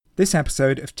This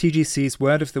episode of TGC's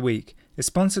Word of the Week is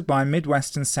sponsored by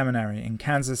Midwestern Seminary in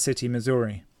Kansas City,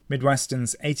 Missouri.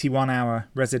 Midwestern's 81-hour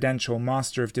residential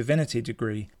Master of Divinity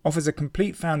degree offers a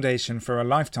complete foundation for a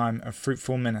lifetime of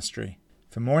fruitful ministry.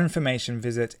 For more information,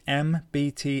 visit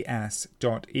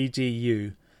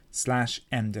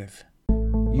mbts.edu/MDiv.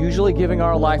 Usually giving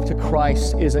our life to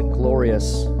Christ isn't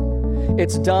glorious.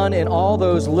 It's done in all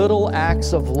those little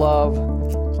acts of love,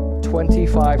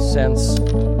 25 cents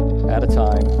at a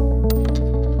time.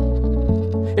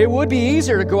 It would be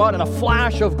easier to go out in a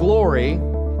flash of glory.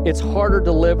 It's harder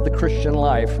to live the Christian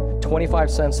life 25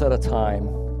 cents at a time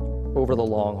over the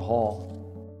long haul.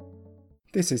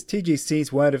 This is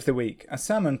TGC's Word of the Week, a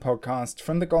sermon podcast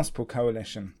from the Gospel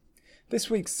Coalition. This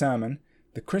week's sermon,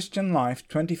 The Christian Life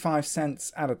 25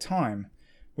 Cents at a Time,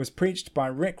 was preached by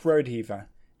Rick Rodeheaver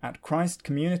at Christ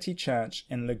Community Church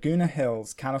in Laguna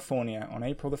Hills, California on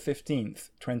April the 15th,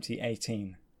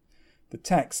 2018. The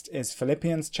text is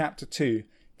Philippians chapter 2,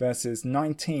 verses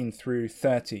 19 through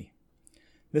 30.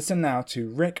 Listen now to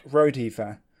Rick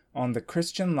Rodeheaver on The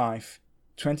Christian Life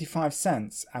 25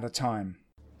 Cents at a Time.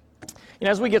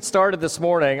 As we get started this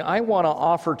morning, I want to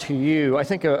offer to you, I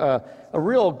think, a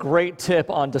real great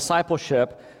tip on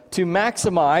discipleship to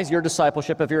maximize your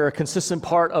discipleship if you're a consistent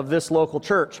part of this local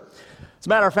church. As a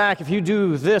matter of fact, if you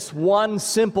do this one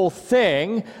simple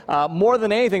thing, more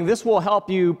than anything, this will help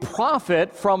you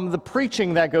profit from the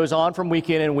preaching that goes on from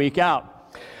week in and week out.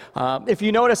 If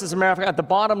you notice, as a matter of fact, at the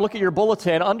bottom, look at your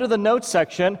bulletin. Under the notes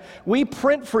section, we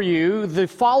print for you the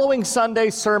following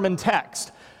Sunday's sermon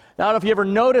text. Now, I don't know if you ever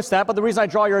noticed that, but the reason I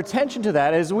draw your attention to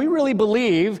that is we really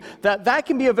believe that that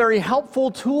can be a very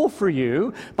helpful tool for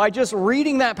you by just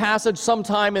reading that passage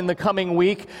sometime in the coming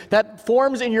week that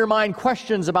forms in your mind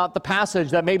questions about the passage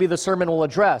that maybe the sermon will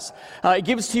address. It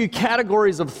gives to you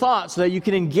categories of thought so that you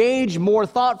can engage more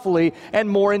thoughtfully and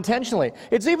more intentionally.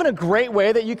 It's even a great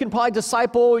way that you can probably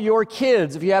disciple your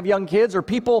kids if you have young kids or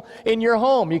people in your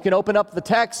home. You can open up the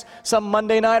text some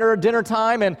Monday night or dinner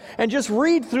time and just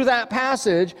read through that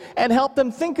passage and help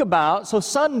them think about, so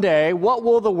Sunday, what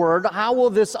will the Word, how will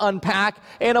this unpack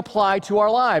and apply to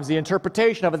our lives, the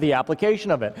interpretation of it, the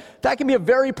application of it. That can be a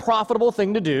very profitable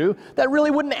thing to do that really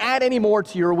wouldn't add any more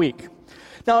to your week.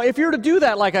 Now, if you're to do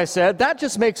that, like I said, that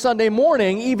just makes Sunday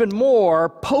morning even more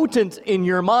potent in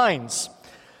your minds.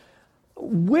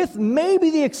 With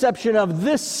maybe the exception of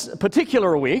this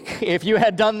particular week, if you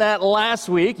had done that last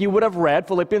week, you would have read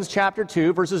Philippians chapter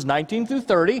 2, verses 19 through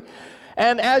 30.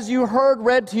 And as you heard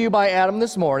read to you by Adam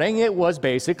this morning, it was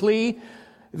basically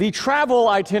the travel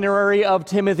itinerary of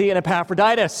Timothy and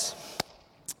Epaphroditus.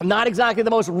 Not exactly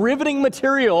the most riveting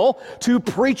material to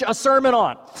preach a sermon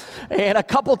on. And a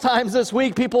couple times this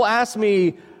week, people ask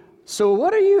me, so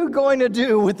what are you going to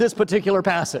do with this particular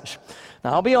passage?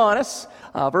 Now, I'll be honest,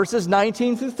 verses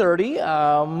 19 through 30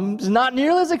 is not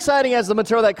nearly as exciting as the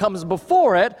material that comes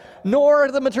before it, nor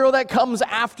the material that comes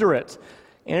after it.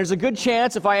 And there's a good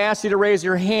chance if I asked you to raise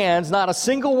your hands, not a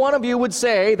single one of you would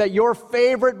say that your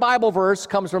favorite Bible verse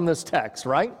comes from this text,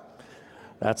 right?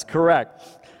 That's correct.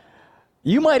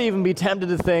 You might even be tempted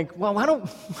to think, well, why don't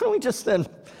we just then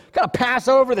kind of pass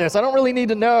over this? I don't really need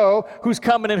to know who's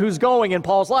coming and who's going in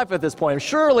Paul's life at this point.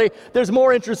 Surely there's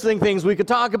more interesting things we could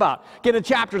talk about. Get into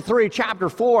chapter 3, chapter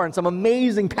 4, and some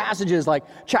amazing passages like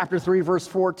chapter 3, verse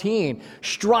 14.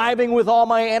 Striving with all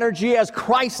my energy as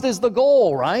Christ is the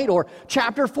goal, right? Or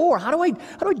chapter 4, how do I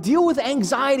deal with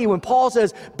anxiety when Paul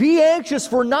says, be anxious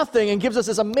for nothing, and gives us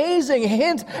this amazing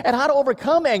hint at how to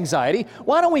overcome anxiety?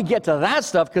 Why don't we get to that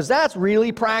stuff? Because that's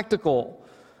really practical.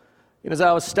 As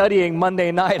I was studying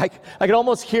Monday night, I could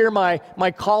almost hear my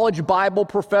college Bible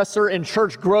professor in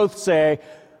church growth say,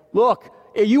 look,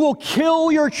 you will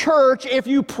kill your church if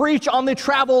you preach on the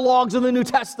travel logs of the New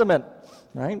Testament,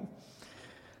 right?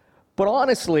 But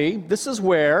honestly, this is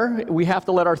where we have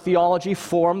to let our theology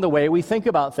form the way we think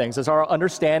about things, as our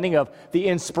understanding of the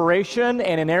inspiration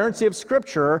and inerrancy of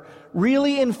Scripture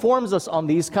really informs us on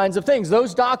these kinds of things.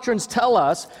 Those doctrines tell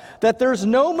us that there's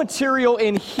no material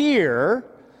in here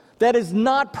that is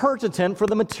not pertinent for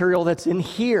the material that's in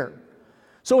here.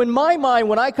 So in my mind,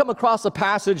 when I come across a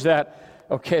passage that,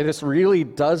 okay, this really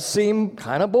does seem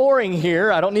kind of boring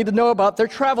here, I don't need to know about their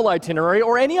travel itinerary,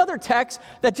 or any other text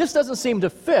that just doesn't seem to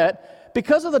fit,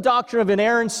 because of the doctrine of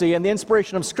inerrancy and the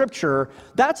inspiration of Scripture,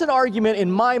 that's an argument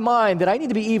in my mind that I need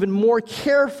to be even more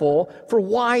careful for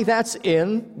why that's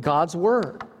in God's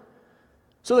Word.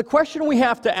 So the question we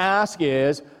have to ask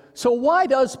is, so why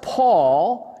does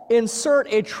Paul insert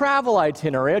a travel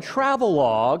itinerary, a travel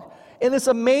log, in this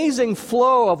amazing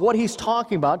flow of what he's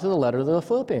talking about to the letter to the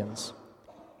Philippians?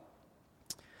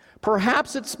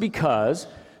 Perhaps it's because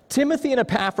Timothy and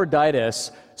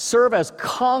Epaphroditus serve as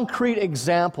concrete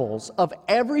examples of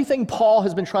everything Paul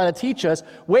has been trying to teach us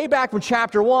way back from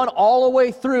chapter 1 all the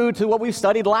way through to what we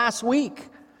studied last week.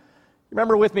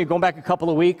 Remember with me, going back a couple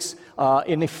of weeks,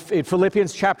 in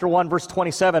Philippians chapter 1, verse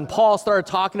 27, Paul started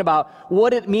talking about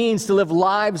what it means to live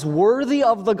lives worthy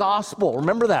of the gospel.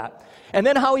 Remember that? And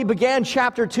then how he began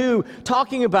chapter 2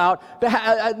 talking about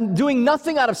doing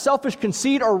nothing out of selfish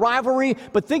conceit or rivalry,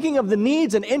 but thinking of the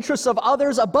needs and interests of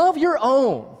others above your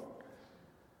own.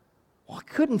 Well, I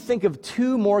couldn't think of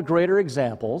two more greater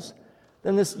examples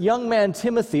than this young man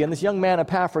Timothy and this young man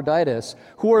Epaphroditus,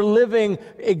 who are living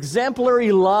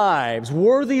exemplary lives,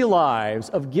 worthy lives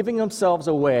of giving themselves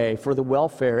away for the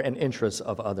welfare and interests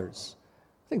of others.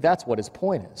 I think that's what his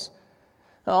point is.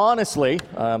 Now, honestly,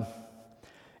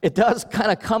 it does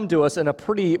kind of come to us in a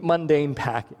pretty mundane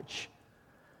package.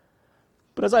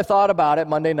 But as I thought about it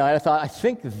Monday night, I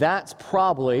think that's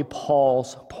probably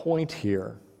Paul's point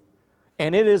here.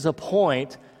 And it is a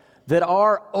point that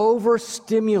our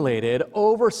overstimulated,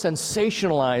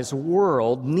 over-sensationalized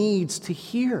world needs to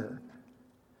hear.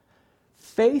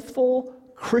 Faithful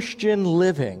Christian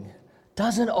living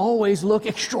doesn't always look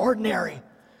extraordinary.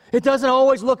 It doesn't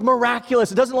always look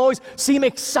miraculous. It doesn't always seem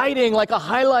exciting like a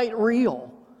highlight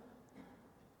reel.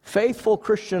 Faithful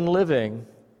Christian living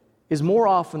is more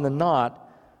often than not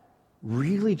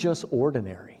really just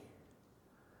ordinary.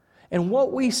 And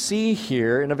what we see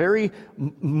here in a very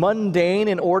mundane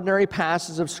and ordinary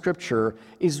passage of Scripture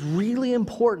is really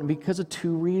important because of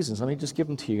two reasons. Let me just give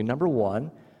them to you. Number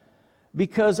one,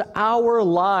 because our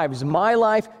lives, my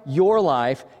life, your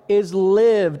life, is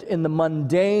lived in the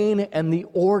mundane and the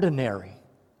ordinary.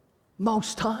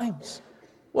 Most times.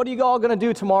 What are you all going to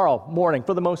do tomorrow morning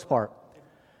for the most part?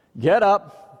 Get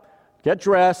up, get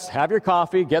dressed, have your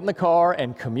coffee, get in the car,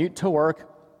 and commute to work,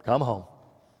 come home.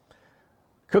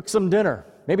 Cook some dinner,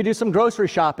 maybe do some grocery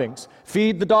shoppings,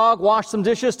 feed the dog, wash some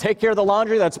dishes, take care of the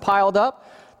laundry that's piled up,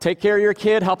 take care of your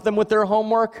kid, help them with their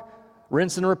homework,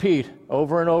 rinse and repeat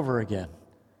over and over again.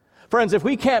 Friends, if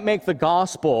we can't make the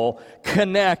gospel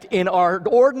connect in our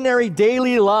ordinary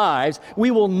daily lives,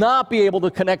 we will not be able to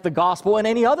connect the gospel in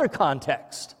any other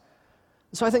context.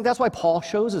 So I think that's why Paul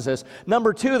shows us this.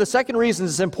 Number two, the second reason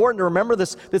it's important to remember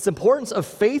this importance of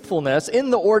faithfulness in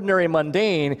the ordinary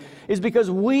mundane is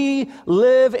because we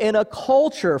live in a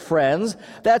culture, friends,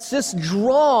 that's just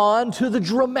drawn to the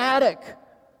dramatic.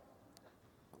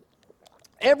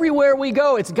 Everywhere we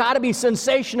go, it's got to be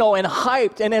sensational and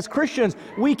hyped. And as Christians,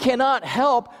 we cannot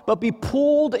help but be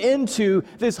pulled into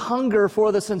this hunger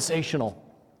for the sensational.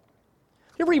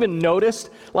 You ever even noticed,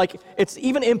 like, it's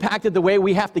even impacted the way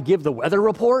we have to give the weather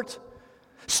report?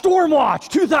 Storm Watch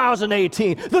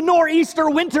 2018, the Nor'easter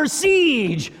Winter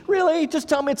Siege. Really? Just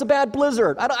tell me it's a bad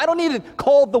blizzard. I don't need it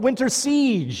called the Winter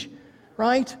Siege,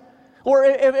 right? Or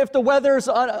if the weather's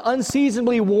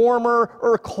unseasonably warmer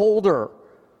or colder,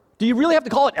 do you really have to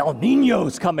call it El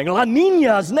Niño's coming? La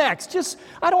Niña's next.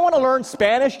 I don't want to learn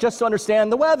Spanish just to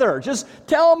understand the weather. Just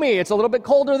tell me it's a little bit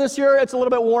colder this year, it's a little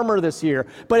bit warmer this year.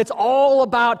 But it's all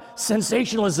about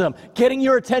sensationalism, getting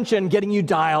your attention, getting you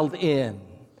dialed in.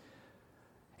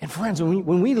 And friends,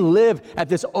 when we live at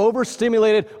this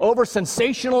overstimulated,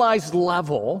 over-sensationalized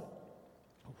level,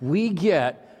 we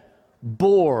get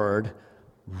bored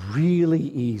really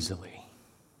easily.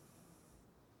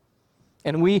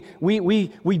 And we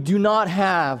do not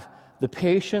have the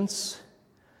patience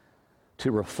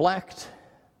to reflect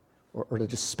or to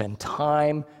just spend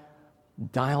time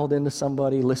dialed into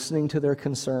somebody, listening to their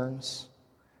concerns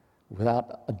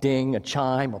without a ding, a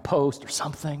chime, a post, or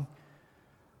something.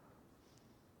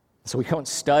 So we can't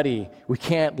study, we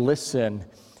can't listen.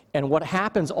 And what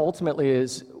happens ultimately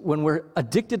is when we're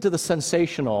addicted to the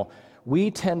sensational,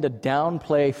 we tend to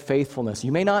downplay faithfulness.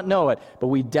 You may not know it, but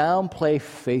we downplay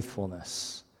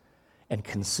faithfulness and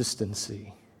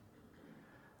consistency.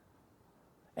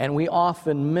 And we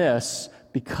often miss,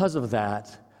 because of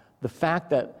that, the fact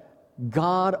that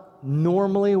God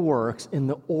normally works in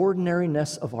the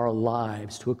ordinariness of our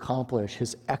lives to accomplish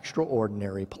His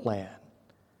extraordinary plan.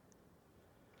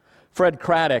 Fred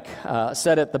Craddock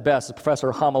said it the best, a professor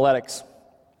of homiletics.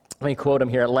 Let me quote him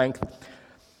here at length.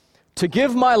 To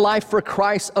give my life for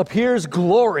Christ appears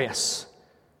glorious.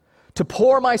 To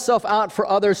pour myself out for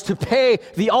others, to pay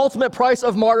the ultimate price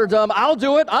of martyrdom, I'll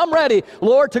do it, I'm ready,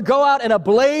 Lord, to go out in a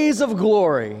blaze of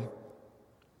glory.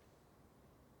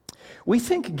 We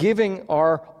think giving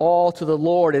our all to the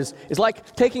Lord is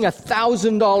like taking a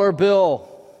 $1,000 bill.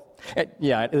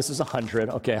 Yeah, this is 100.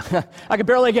 Okay, I could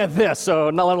barely get this,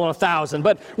 so not let alone 1,000.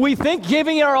 But we think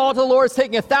giving our all to the Lord is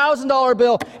taking a $1,000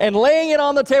 bill and laying it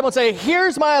on the table and saying,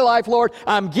 "Here's my life, Lord.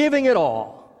 I'm giving it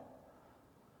all."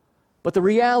 But the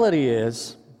reality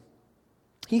is,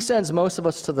 he sends most of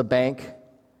us to the bank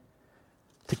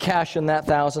to cash in that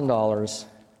 $1,000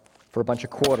 for a bunch of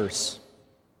quarters.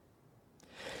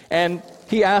 And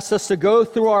he asks us to go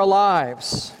through our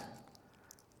lives,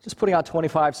 just putting out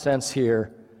 25 cents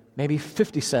here, maybe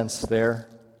 50 cents there.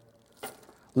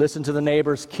 Listen to the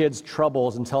neighbor's kids'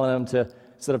 troubles and telling them to,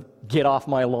 instead of get off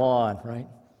my lawn, right?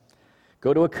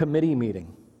 Go to a committee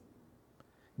meeting.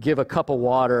 Give a cup of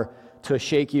water to a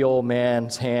shaky old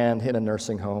man's hand in a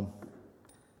nursing home.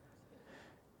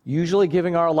 Usually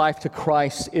giving our life to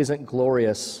Christ isn't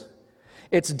glorious.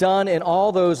 It's done in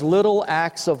all those little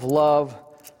acts of love,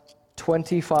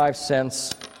 25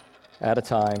 cents at a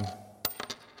time.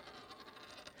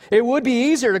 It would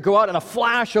be easier to go out in a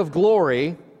flash of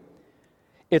glory.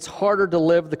 It's harder to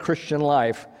live the Christian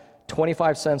life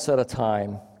 25 cents at a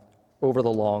time over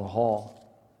the long haul.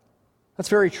 That's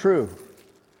very true.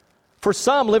 For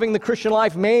some, living the Christian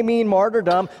life may mean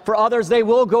martyrdom. For others, they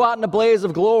will go out in a blaze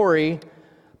of glory.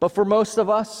 But for most of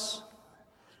us,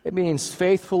 it means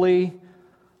faithfully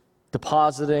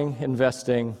depositing,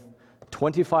 investing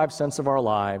 25 cents of our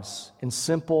lives in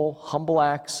simple, humble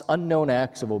acts, unknown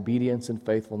acts of obedience and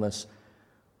faithfulness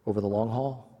over the long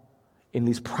haul, in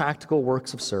these practical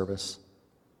works of service.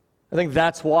 I think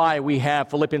that's why we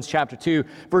have Philippians chapter 2,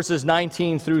 verses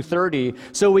 19 through 30,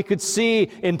 so we could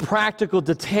see in practical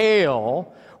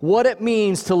detail what it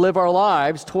means to live our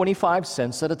lives 25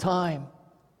 cents at a time.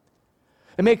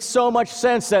 It makes so much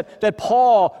sense that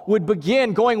Paul would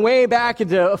begin going way back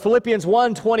into Philippians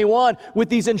 1:21 with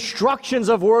these instructions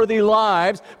of worthy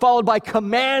lives, followed by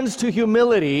commands to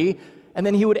humility, and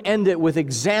then he would end it with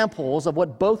examples of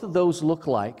what both of those look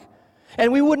like.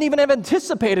 And we wouldn't even have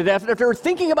anticipated it. After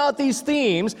thinking about these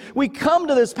themes, we come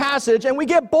to this passage and we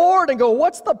get bored and go,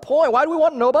 what's the point? Why do we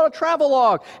want to know about a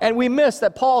travelogue? And we miss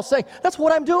that Paul's saying, that's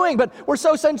what I'm doing. But we're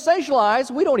so sensationalized,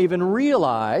 we don't even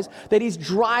realize that he's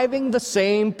driving the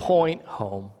same point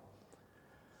home.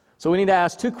 So we need to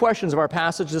ask two questions of our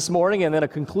passage this morning and then a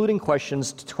concluding question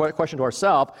to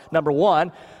ourselves. Number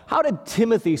one, how did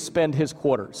Timothy spend his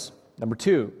quarters? Number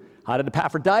two, how did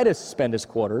Epaphroditus spend his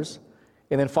quarters?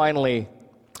 And then finally,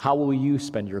 how will you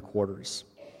spend your quarters?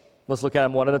 Let's look at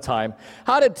them one at a time.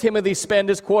 How did Timothy spend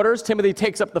his quarters? Timothy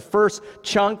takes up the first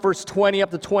chunk, verse 20 up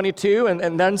to 22,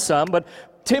 and then some. But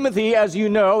Timothy, as you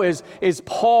know, is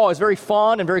Paul, is very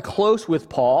fond and very close with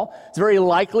Paul. It's very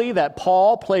likely that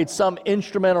Paul played some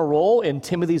instrumental role in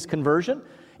Timothy's conversion.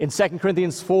 In 2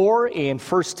 Corinthians 4 and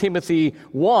 1 Timothy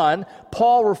 1,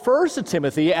 Paul refers to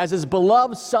Timothy as his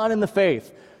beloved son in the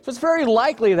faith. So it's very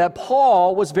likely that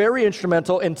Paul was very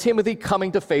instrumental in Timothy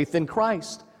coming to faith in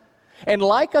Christ. And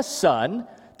like a son,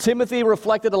 Timothy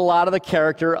reflected a lot of the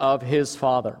character of his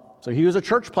father. So he was a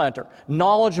church planter,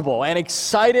 knowledgeable and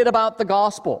excited about the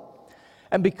gospel.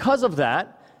 And because of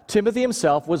that, Timothy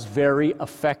himself was very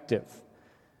effective.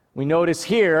 We notice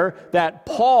here that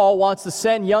Paul wants to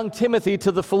send young Timothy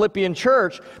to the Philippian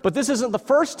church, but this isn't the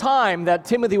first time that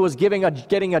Timothy was getting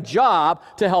a job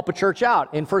to help a church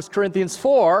out. In 1 Corinthians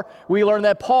 4, we learn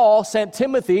that Paul sent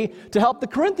Timothy to help the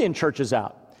Corinthian churches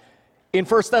out. In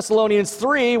 1 Thessalonians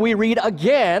 3, we read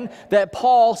again that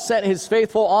Paul sent his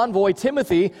faithful envoy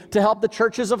Timothy to help the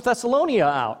churches of Thessalonica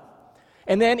out.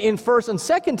 And then in 1 and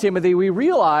 2 Timothy, we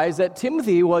realize that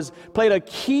Timothy played a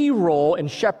key role in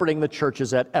shepherding the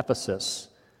churches at Ephesus.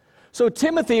 So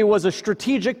Timothy was a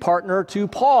strategic partner to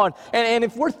Paul. And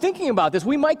if we're thinking about this,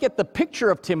 we might get the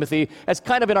picture of Timothy as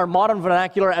kind of in our modern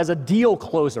vernacular as a deal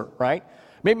closer, right?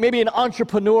 Maybe an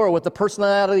entrepreneur with the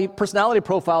personality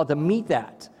profile to meet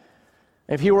that.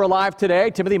 If he were alive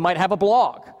today, Timothy might have a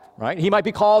blog, right? He might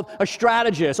be called a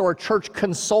strategist or a church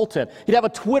consultant. He'd have a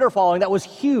Twitter following that was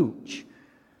huge.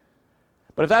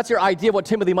 But if that's your idea of what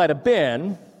Timothy might have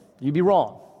been, you'd be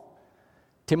wrong.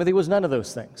 Timothy was none of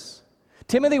those things.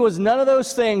 Timothy was none of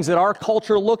those things that our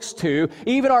culture looks to,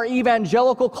 even our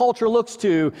evangelical culture looks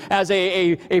to, as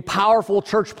a powerful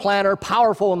church planter,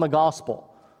 powerful in the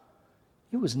gospel.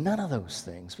 He was none of those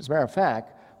things. As a matter of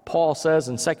fact, Paul says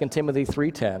in 2 Timothy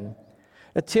 3:10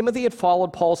 that Timothy had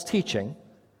followed Paul's teaching,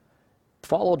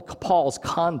 followed Paul's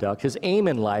conduct, his aim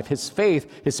in life, his faith,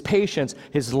 his patience,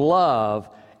 his love,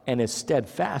 and his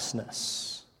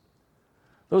steadfastness.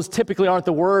 Those typically aren't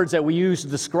the words that we use to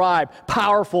describe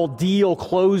powerful deal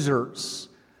closers,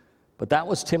 but that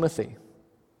was Timothy.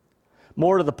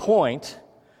 More to the point,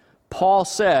 Paul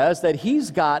says that he's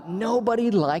got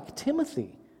nobody like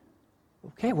Timothy.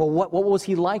 Okay, well, what was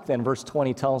he like then? Verse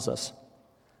 20 tells us.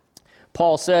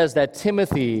 Paul says that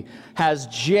Timothy has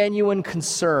genuine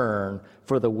concern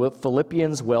for the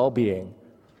Philippians' well-being.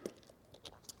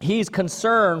 He's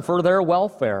concerned for their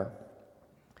welfare.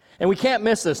 And we can't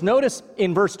miss this. Notice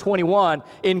in verse 21,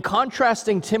 in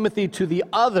contrasting Timothy to the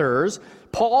others,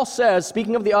 Paul says,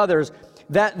 speaking of the others,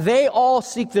 that they all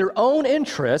seek their own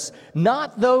interests,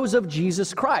 not those of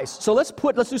Jesus Christ. So let's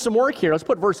do some work here. Let's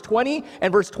put verse 20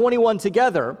 and verse 21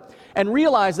 together and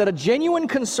realize that a genuine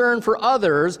concern for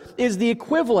others is the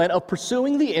equivalent of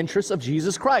pursuing the interests of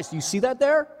Jesus Christ. You see that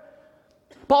there?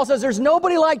 Paul says there's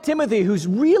nobody like Timothy who's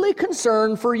really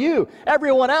concerned for you.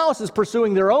 Everyone else is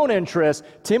pursuing their own interests.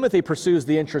 Timothy pursues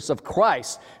the interests of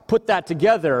Christ. Put that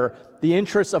together, the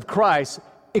interests of Christ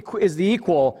is the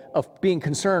equal of being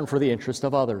concerned for the interest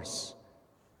of others.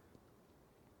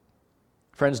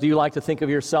 Friends, do you like to think of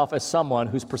yourself as someone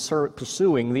who's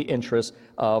pursuing the interests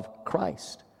of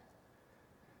Christ?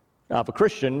 Now,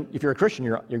 if you're a Christian,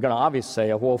 you're going to obviously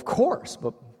say, well, of course,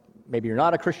 but maybe you're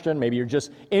not a Christian. Maybe you're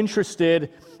just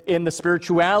interested in the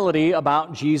spirituality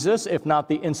about Jesus, if not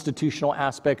the institutional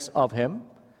aspects of him.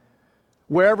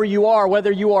 Wherever you are,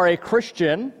 whether you are a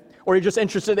Christian or you're just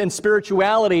interested in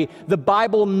spirituality, the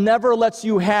Bible never lets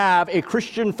you have a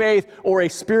Christian faith or a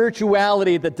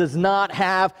spirituality that does not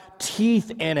have teeth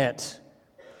in it.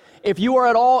 If you are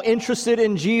at all interested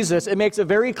in Jesus, it makes it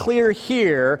very clear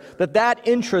here that that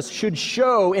interest should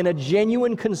show in a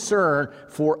genuine concern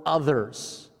for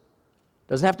others.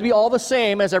 Doesn't have to be all the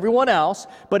same as everyone else,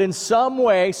 but in some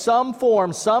way, some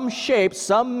form, some shape,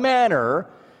 some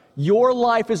manner, your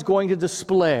life is going to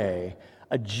display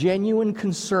a genuine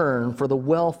concern for the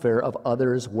welfare of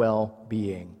others'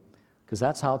 well-being. Because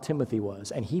that's how Timothy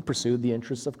was, and he pursued the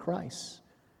interests of Christ.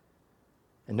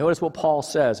 And notice what Paul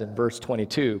says in verse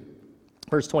 22.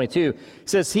 Verse 22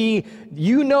 says,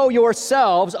 you know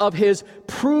yourselves of his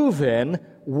proven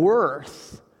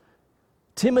worth.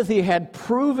 Timothy had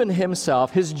proven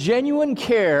himself. His genuine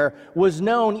care was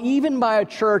known even by a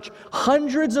church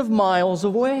hundreds of miles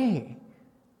away.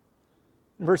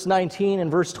 In verse 19 and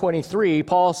verse 23,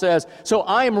 Paul says, so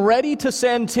I am ready to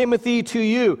send Timothy to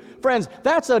you. Friends,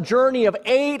 that's a journey of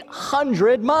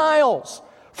 800 miles.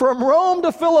 From Rome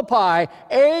to Philippi,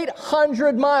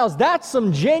 800 miles. That's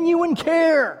some genuine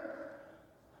care.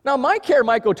 Now, my care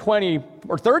might go 20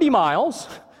 or 30 miles,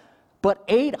 but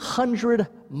 800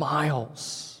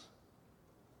 miles.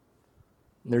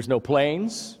 And there's no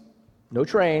planes, no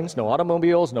trains, no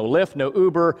automobiles, no Lyft, no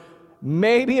Uber.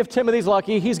 Maybe if Timothy's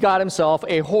lucky, he's got himself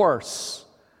a horse.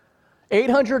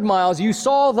 800 miles. You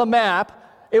saw the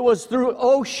map. It was through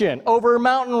ocean, over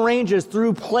mountain ranges,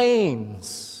 through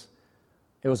plains.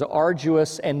 It was an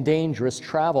arduous and dangerous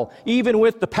travel. Even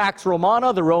with the Pax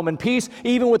Romana, the Roman peace,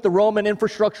 even with the Roman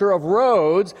infrastructure of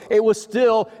roads, it was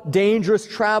still dangerous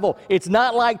travel. It's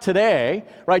not like today,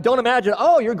 right? Don't imagine,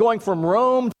 you're going from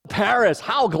Rome to Paris.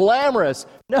 How glamorous.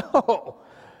 No,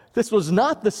 this was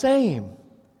not the same.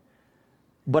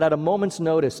 But at a moment's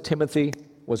notice, Timothy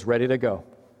was ready to go.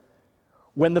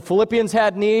 When the Philippians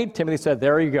had need, Timothy said,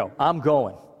 there you go, I'm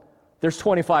going. There's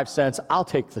 25 cents, I'll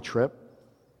take the trip.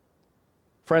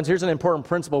 Friends, here's an important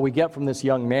principle we get from this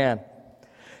young man.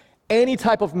 Any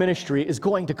type of ministry is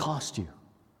going to cost you.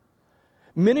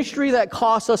 Ministry that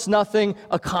costs us nothing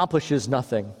accomplishes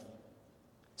nothing.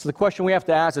 So the question we have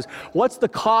to ask is, what's the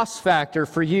cost factor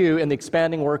for you in the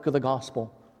expanding work of the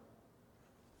gospel?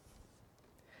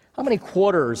 How many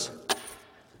quarters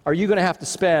are you going to have to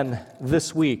spend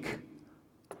this week?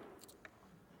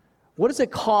 What does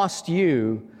it cost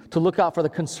you to look out for the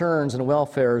concerns and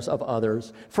welfares of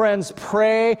others? Friends,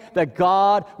 pray that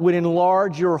God would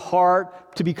enlarge your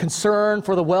heart to be concerned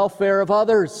for the welfare of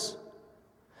others.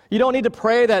 You don't need to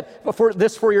pray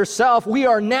for yourself. We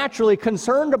are naturally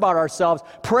concerned about ourselves.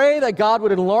 Pray that God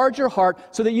would enlarge your heart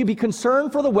so that you be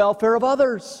concerned for the welfare of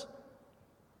others.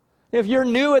 If you're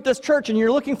new at this church and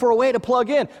you're looking for a way to plug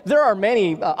in, there are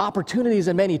many opportunities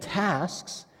and many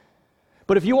tasks.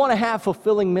 But if you want to have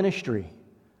fulfilling ministry,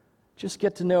 just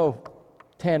get to know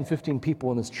 10, 15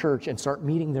 people in this church and start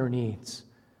meeting their needs.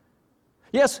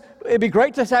 Yes, it'd be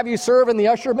great to have you serve in the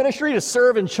usher ministry, to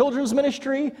serve in children's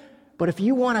ministry, but if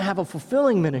you want to have a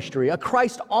fulfilling ministry, a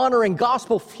Christ-honoring,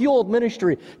 gospel-fueled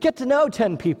ministry, get to know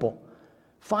 10 people.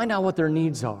 Find out what their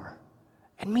needs are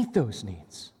and meet those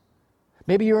needs.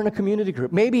 Maybe you're in a community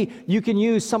group. Maybe you can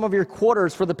use some of your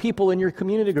quarters for the people in your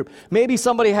community group. Maybe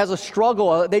somebody has a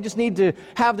struggle. They just need to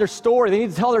have their story. They need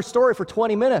to tell their story for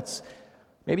 20 minutes.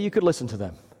 Maybe you could listen to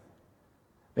them.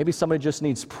 Maybe somebody just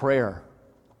needs prayer.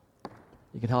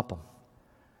 You can help them.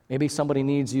 Maybe somebody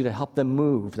needs you to help them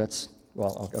move. That's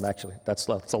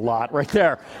a lot right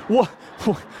there.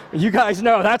 You guys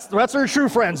know that's where true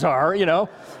friends are, you know.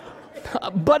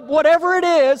 But whatever it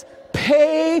is,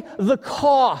 pay the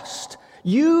cost.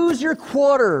 Use your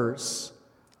quarters.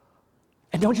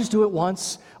 And don't just do it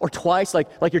once or twice, like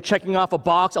you're checking off a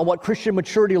box on what Christian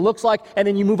maturity looks like, and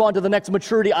then you move on to the next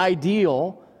maturity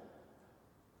ideal.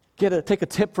 Take a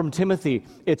tip from Timothy.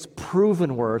 It's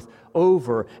proven worth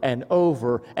over and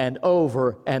over and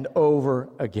over and over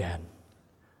again.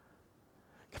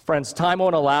 Friends, time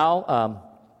won't allow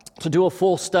to do a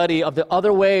full study of the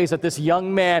other ways that this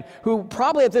young man, who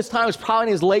probably at this time was probably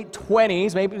in his late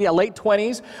 20s, late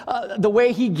 20s, the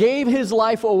way he gave his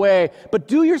life away. But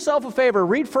do yourself a favor,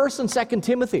 read 1st and 2nd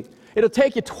Timothy. It'll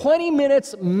take you 20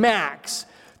 minutes max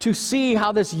to see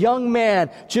how this young man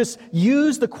just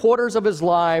used the quarters of his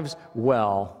lives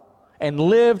well and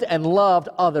lived and loved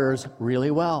others really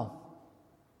well.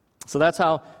 So that's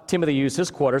how Timothy used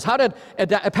his quarters. How did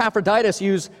Epaphroditus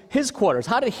use his quarters?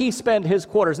 How did he spend his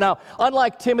quarters? Now,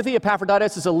 unlike Timothy,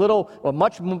 Epaphroditus is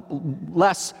much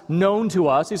less known to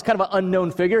us. He's kind of an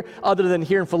unknown figure. Other than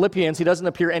here in Philippians, he doesn't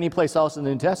appear anyplace else in the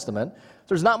New Testament. So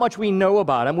there's not much we know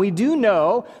about him. We do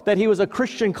know that he was a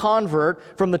Christian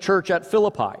convert from the church at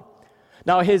Philippi.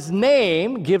 Now, his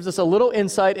name gives us a little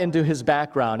insight into his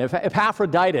background.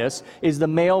 Epaphroditus is the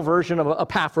male version of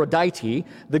Aphrodite,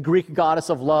 the Greek goddess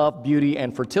of love, beauty,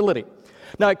 and fertility.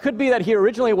 Now, it could be that he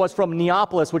originally was from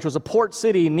Neapolis, which was a port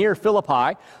city near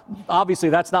Philippi. Obviously,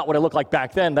 that's not what it looked like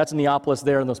back then. That's Neapolis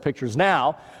there in those pictures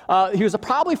now. He was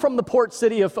probably from the port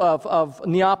city of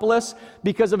Neapolis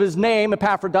because of his name,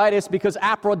 Epaphroditus, because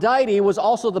Aphrodite was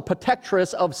also the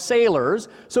protectress of sailors.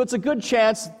 So it's a good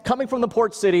chance, coming from the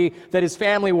port city, that his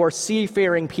family were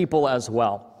seafaring people as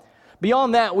well.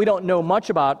 Beyond that, we don't know much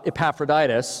about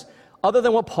Epaphroditus, other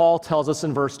than what Paul tells us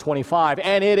in verse 25,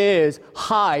 and it is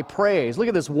high praise. Look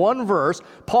at this one verse.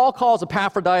 Paul calls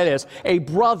Epaphroditus a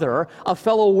brother, a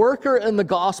fellow worker in the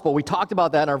gospel. We talked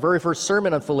about that in our very first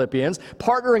sermon on Philippians,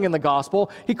 partnering in the gospel.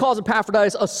 He calls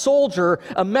Epaphroditus a soldier,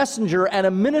 a messenger, and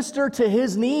a minister to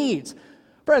his needs.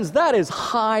 Friends, that is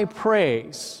high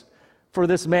praise for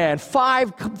this man.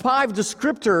 Five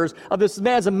descriptors of this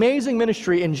man's amazing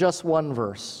ministry in just one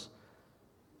verse.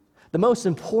 The most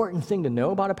important thing to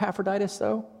know about Epaphroditus,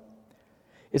 though,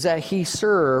 is that he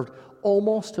served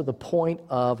almost to the point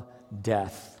of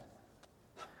death.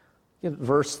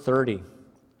 Verse 30.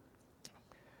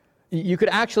 You could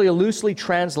actually loosely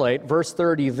translate verse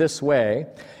 30 this way: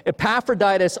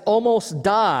 Epaphroditus almost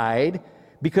died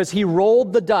because he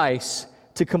rolled the dice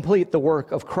to complete the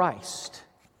work of Christ.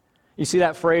 You see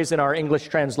that phrase in our English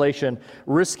translation,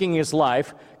 risking his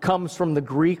life, comes from the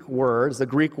Greek word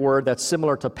that's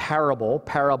similar to parable,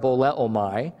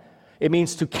 paraboleomai. It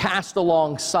means to cast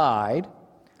alongside.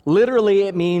 Literally,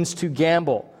 it means to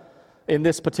gamble. In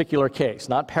this particular case,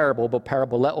 not parable, but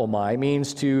paraboleomai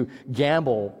means to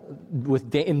gamble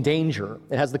in danger.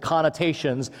 It has the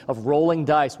connotations of rolling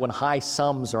dice when high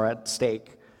sums are at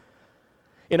stake.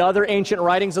 In other ancient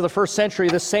writings of the first century,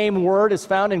 the same word is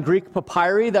found in Greek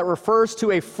papyri that refers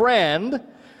to a friend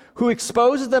who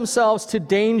exposes themselves to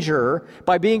danger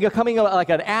by becoming like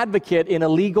an advocate in a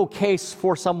legal case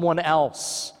for someone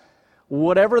else.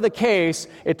 Whatever the case,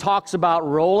 it talks about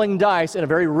rolling dice in a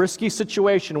very risky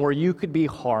situation where you could be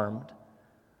harmed.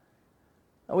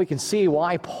 And we can see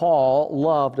why Paul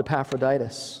loved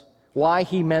Epaphroditus, why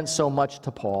he meant so much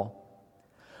to Paul.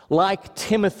 Like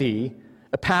Timothy,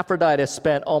 Epaphroditus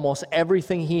spent almost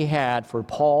everything he had for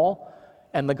Paul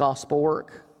and the gospel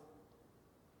work.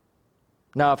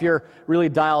 Now, if you're really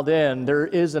dialed in, there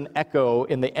is an echo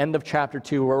in the end of chapter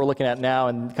 2, where we're looking at now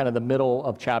in kind of the middle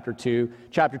of chapter 2.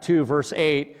 Chapter 2, verse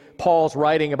 8, Paul's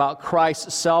writing about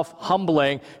Christ's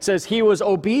self-humbling. Says, he was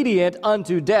obedient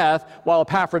unto death, while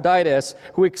Epaphroditus,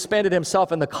 who expended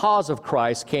himself in the cause of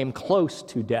Christ, came close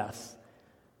to death.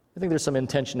 I think there's some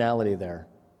intentionality there.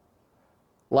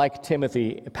 Like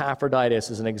Timothy, Epaphroditus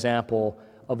is an example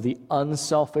of the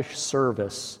unselfish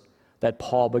service that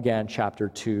Paul began chapter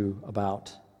 2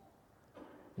 about.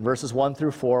 In verses 1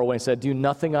 through 4, when he said, do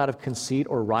nothing out of conceit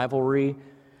or rivalry,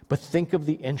 but think of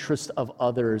the interest of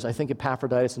others. I think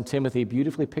Epaphroditus and Timothy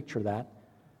beautifully picture that.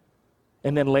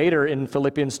 And then later in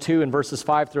Philippians 2, in verses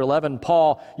 5 through 11,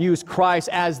 Paul used Christ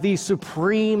as the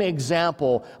supreme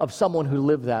example of someone who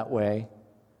lived that way.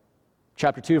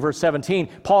 Chapter 2, verse 17,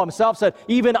 Paul himself said,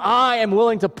 even I am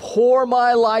willing to pour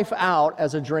my life out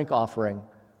as a drink offering.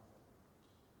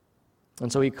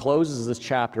 And so he closes this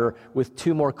chapter with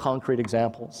two more concrete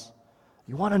examples.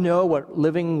 You want to know what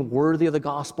living worthy of the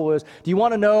gospel is? Do you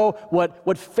want to know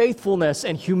what faithfulness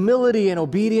and humility and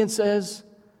obedience is?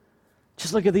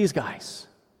 Just look at these guys.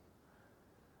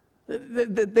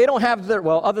 They don't have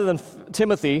other than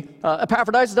Timothy,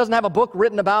 Epaphroditus doesn't have a book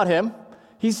written about him.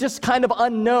 He's just kind of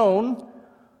unknown.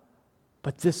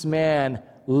 But this man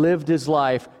lived his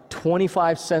life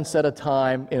 25 cents at a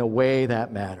time in a way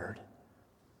that mattered.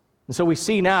 And so we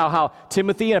see now how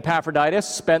Timothy and Epaphroditus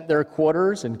spent their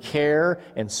quarters in care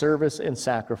and service and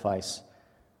sacrifice.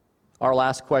 Our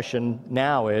last question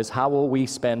now is, how will we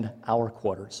spend our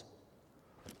quarters?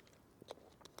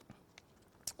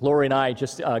 Lori and I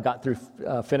just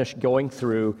finished going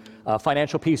through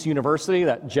Financial Peace University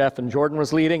that Jeff and Jordan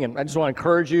was leading, and I just want to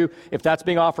encourage you, if that's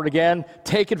being offered again,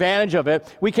 take advantage of it.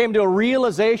 We came to a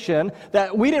realization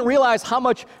that we didn't realize how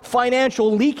much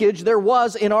financial leakage there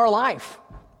was in our life.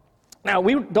 Now,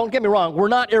 don't get me wrong, we're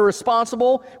not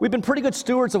irresponsible. We've been pretty good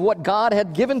stewards of what God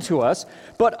had given to us,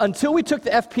 but until we took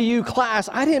the FPU class,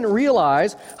 I didn't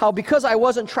realize how, because I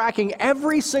wasn't tracking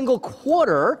every single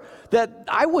quarter, that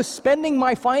I was spending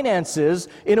my finances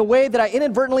in a way that I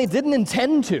inadvertently didn't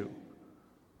intend to.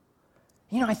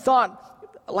 I thought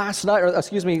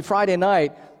Friday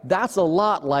night, that's a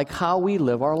lot like how we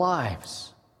live our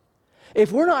lives.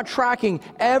 If we're not tracking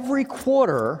every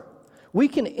quarter, we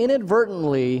can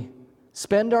inadvertently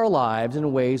spend our lives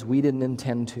in ways we didn't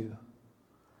intend to.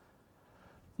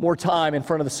 More time in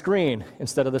front of the screen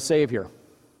instead of the Savior.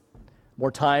 More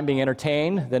time being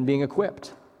entertained than being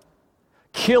equipped.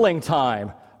 Killing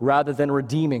time rather than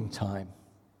redeeming time.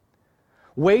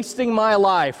 Wasting my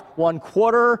life one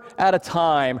quarter at a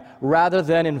time rather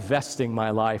than investing my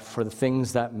life for the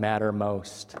things that matter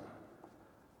most.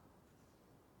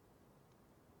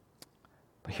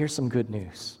 But here's some good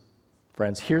news.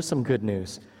 Friends, here's some good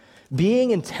news.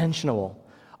 Being intentional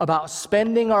about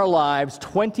spending our lives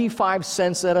 25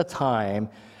 cents at a time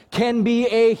can be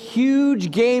a huge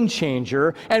game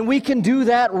changer, and we can do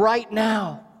that right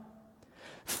now.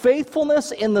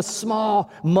 Faithfulness in the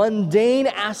small, mundane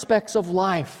aspects of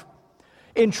life,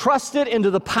 entrusted into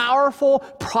the powerful,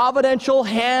 providential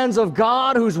hands of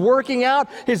God who's working out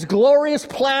His glorious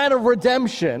plan of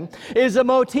redemption, is a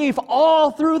motif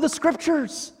all through the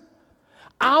Scriptures.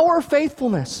 Our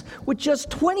faithfulness with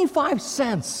just 25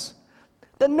 cents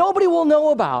that nobody will know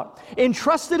about,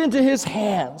 entrusted into His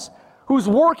hands, who's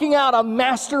working out a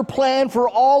master plan for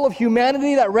all of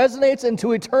humanity that resonates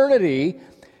into eternity,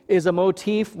 is a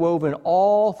motif woven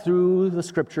all through the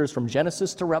Scriptures from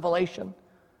Genesis to Revelation.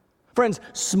 Friends,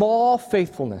 small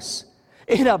faithfulness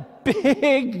in a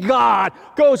big God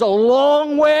goes a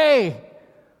long way.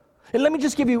 And let me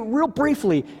just give you real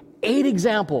briefly 8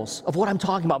 examples of what I'm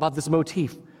talking about this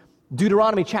motif.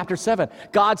 Deuteronomy chapter 7,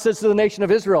 God says to the nation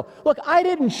of Israel, look, I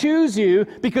didn't choose you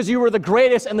because you were the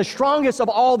greatest and the strongest of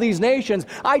all these nations.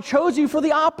 I chose you for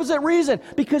the opposite reason,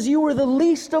 because you were the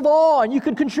least of all and you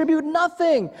could contribute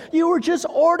nothing. You were just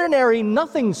ordinary,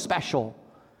 nothing special.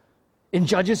 In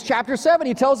Judges chapter 7,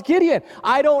 he tells Gideon,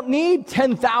 I don't need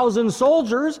 10,000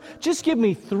 soldiers. Just give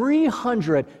me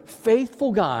 300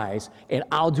 faithful guys and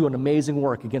I'll do an amazing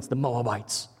work against the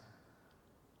Moabites.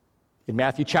 In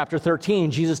Matthew chapter 13,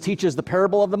 Jesus teaches the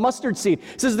parable of the mustard seed.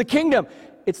 He says the kingdom,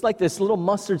 it's like this little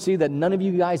mustard seed that none of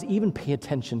you guys even pay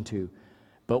attention to.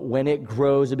 But when it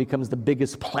grows, it becomes the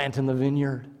biggest plant in the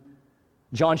vineyard.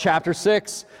 John chapter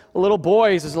 6, a little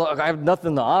boy says, look, I have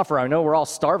nothing to offer. I know we're all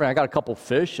starving. I got a couple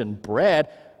fish and bread.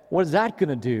 What is that going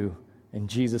to do? And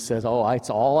Jesus says, oh, it's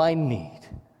all I need.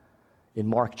 In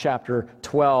Mark chapter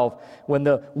 12, when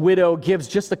the widow gives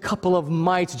just a couple of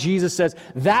mites, Jesus says,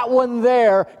 that one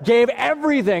there gave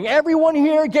everything. Everyone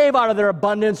here gave out of their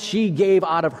abundance. She gave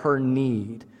out of her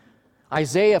need.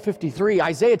 Isaiah 53,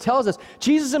 Isaiah tells us,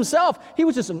 Jesus himself, he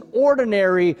was just an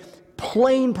ordinary,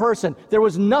 plain person. There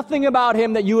was nothing about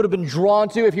him that you would have been drawn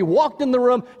to. If he walked in the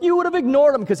room, you would have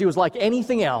ignored him because he was like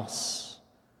anything else.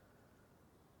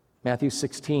 Matthew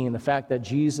 16, the fact that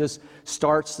Jesus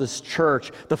starts this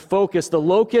church, the focus, the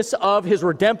locus of his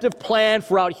redemptive plan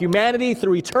throughout humanity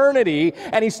through eternity,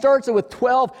 and he starts it with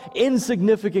 12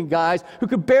 insignificant guys who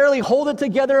could barely hold it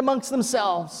together amongst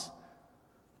themselves.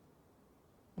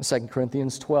 In 2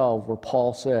 Corinthians 12, where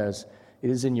Paul says, it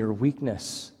is in your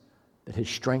weakness that his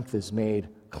strength is made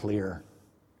clear.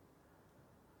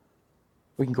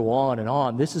 We can go on and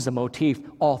on. This is a motif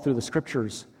all through the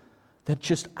Scriptures. That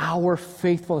just our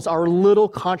faithfulness, our little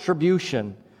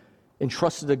contribution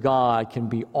entrusted to God can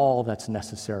be all that's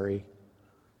necessary.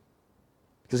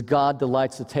 Because God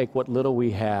delights to take what little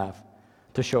we have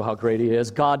to show how great He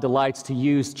is. God delights to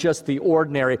use just the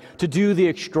ordinary, to do the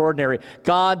extraordinary.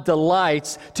 God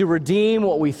delights to redeem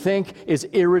what we think is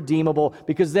irredeemable,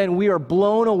 because then we are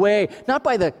blown away, not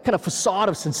by the kind of facade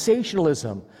of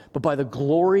sensationalism, but by the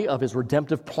glory of His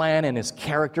redemptive plan and His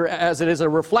character, as it is a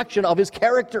reflection of His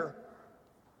character.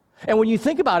 And when you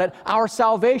think about it, our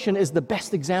salvation is the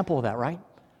best example of that, right?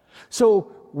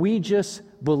 So we just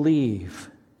believe,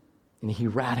 and He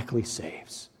radically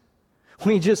saves.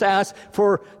 We just ask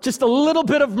for just a little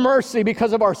bit of mercy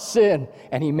because of our sin,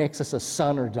 and He makes us a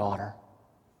son or daughter.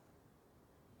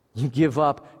 You give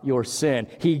up your sin.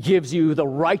 He gives you the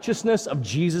righteousness of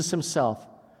Jesus himself.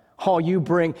 All you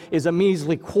bring is a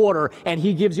measly quarter, and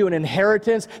he gives you an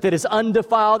inheritance that is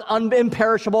undefiled,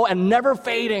 imperishable, and never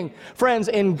fading. Friends,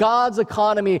 in God's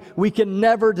economy, we can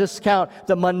never discount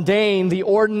the mundane, the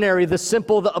ordinary, the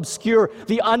simple, the obscure,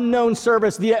 the unknown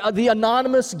service, the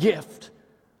anonymous gift.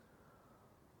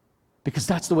 Because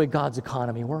that's the way God's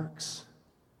economy works.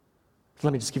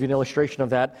 Let me just give you an illustration of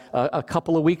that. A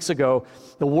couple of weeks ago,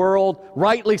 the world,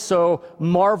 rightly so,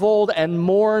 marveled and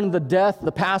mourned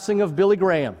the passing of Billy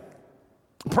Graham.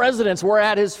 Presidents were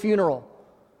at his funeral.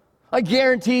 I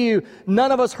guarantee you,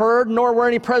 none of us heard, nor were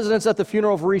any presidents at the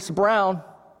funeral of Reese Brown.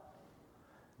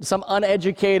 Some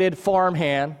uneducated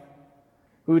farmhand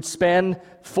who would spend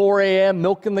 4 a.m.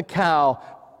 milking the cow,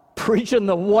 preaching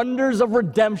the wonders of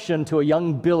redemption to a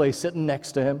young Billy sitting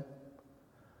next to him.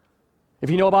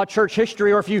 If you know about church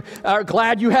history, or if you are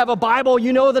glad you have a Bible,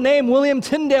 you know the name William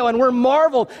Tyndale, and we're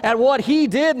marveled at what he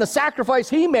did and the sacrifice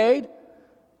he made.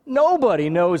 Nobody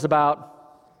knows about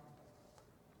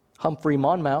Humphrey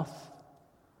Monmouth,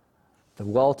 the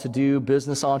well-to-do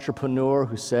business entrepreneur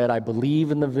who said, I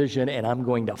believe in the vision and I'm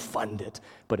going to fund it.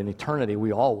 But in eternity,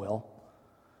 we all will.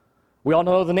 We all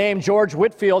know the name George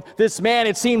Whitefield. This man,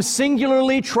 it seems,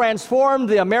 singularly transformed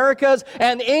the Americas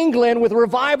and England with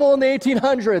revival in the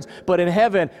 1800s. But in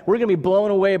heaven, we're going to be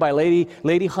blown away by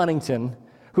Lady Huntington,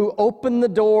 who opened the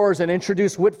doors and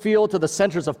introduced Whitefield to the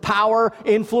centers of power,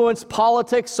 influence,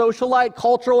 politics, socialite,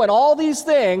 cultural, and all these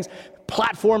things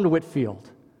platformed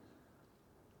Whitefield.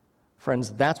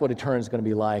 Friends, that's what eternity is going to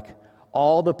be like.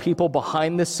 All the people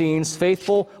behind the scenes,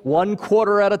 faithful 1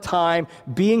 quarter at a time,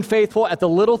 being faithful at the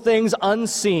little things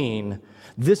unseen.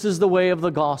 This is the way of the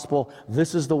gospel.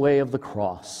 This is the way of the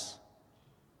cross.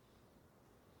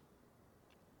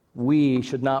 We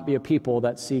should not be a people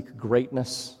that seek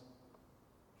greatness.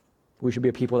 We should be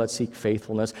a people that seek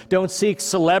faithfulness. Don't seek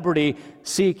celebrity,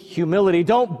 seek humility.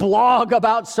 Don't blog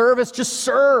about service, just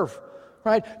serve.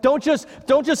 Right? Don't just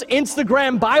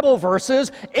Instagram Bible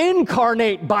verses,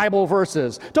 incarnate Bible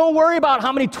verses. Don't worry about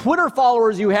how many Twitter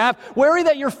followers you have. Worry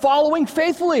that you're following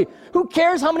faithfully. Who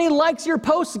cares how many likes your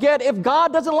posts get if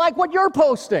God doesn't like what you're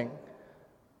posting?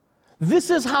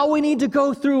 This is how we need to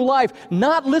go through life,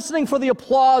 not listening for the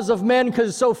applause of men because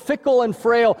it's so fickle and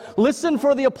frail. Listen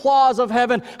for the applause of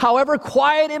heaven, however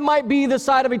quiet it might be this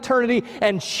side of eternity,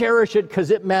 and cherish it because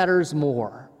it matters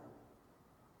more.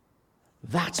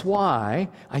 That's why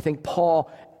I think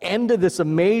Paul ended this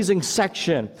amazing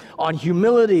section on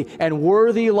humility and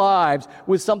worthy lives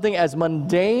with something as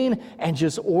mundane and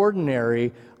just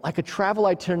ordinary, like a travel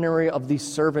itinerary of these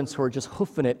servants who are just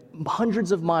hoofing it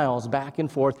hundreds of miles back and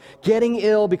forth, getting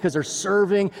ill because they're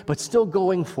serving, but still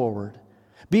going forward,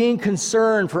 being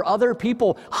concerned for other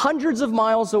people hundreds of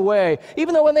miles away,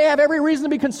 even though when they have every reason to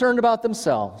be concerned about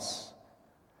themselves,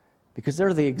 because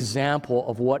they're the example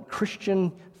of what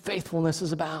Christian faithfulness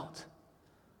is about.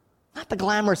 Not the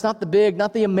glamorous, not the big,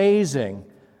 not the amazing,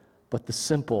 but the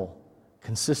simple,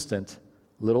 consistent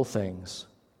little things,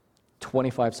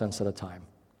 25 cents at a time.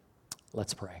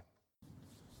 Let's pray.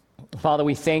 Father,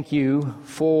 we thank you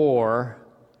for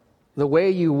the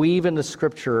way you weave into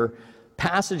Scripture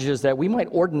passages that we might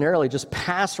ordinarily just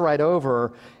pass right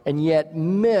over and yet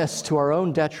miss to our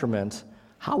own detriment.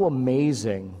 How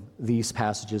amazing these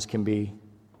passages can be.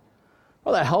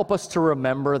 Father, help us to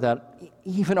remember that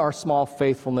even our small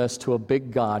faithfulness to a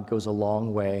big God goes a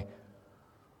long way.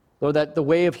 Lord, that the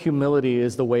way of humility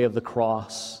is the way of the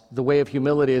cross. The way of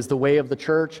humility is the way of the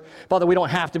church. Father, we don't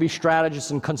have to be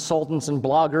strategists and consultants and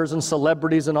bloggers and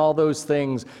celebrities and all those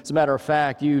things. As a matter of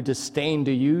fact, you disdain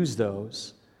to use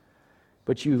those.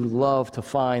 But you love to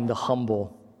find the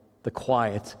humble, the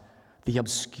quiet, the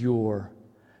obscure,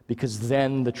 because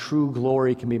then the true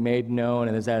glory can be made known,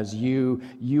 and as you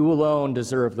alone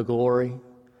deserve the glory.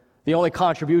 The only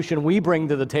contribution we bring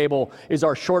to the table is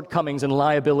our shortcomings and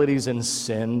liabilities and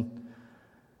sin.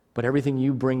 But everything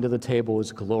you bring to the table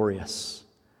is glorious.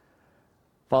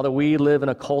 Father, we live in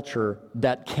a culture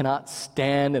that cannot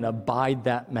stand and abide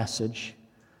that message,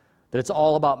 that it's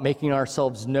all about making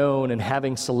ourselves known and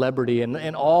having celebrity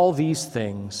and all these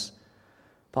things.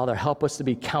 Father, help us to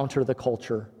be counter to the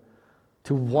culture,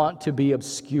 to want to be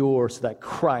obscure so that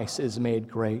Christ is made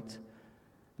great.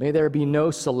 May there be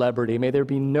no celebrity, may there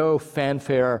be no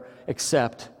fanfare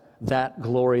except that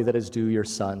glory that is due your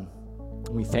Son.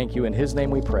 We thank you. In his name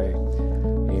we pray.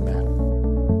 Amen.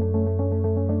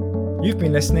 You've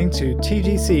been listening to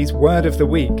TGC's Word of the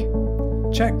Week.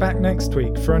 Check back next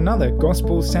week for another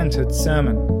gospel-centered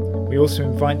sermon. We also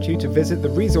invite you to visit the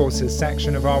resources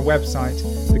section of our website,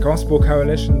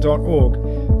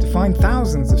 thegospelcoalition.org, to find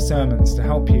thousands of sermons to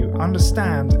help you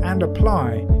understand and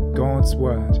apply God's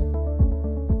Word.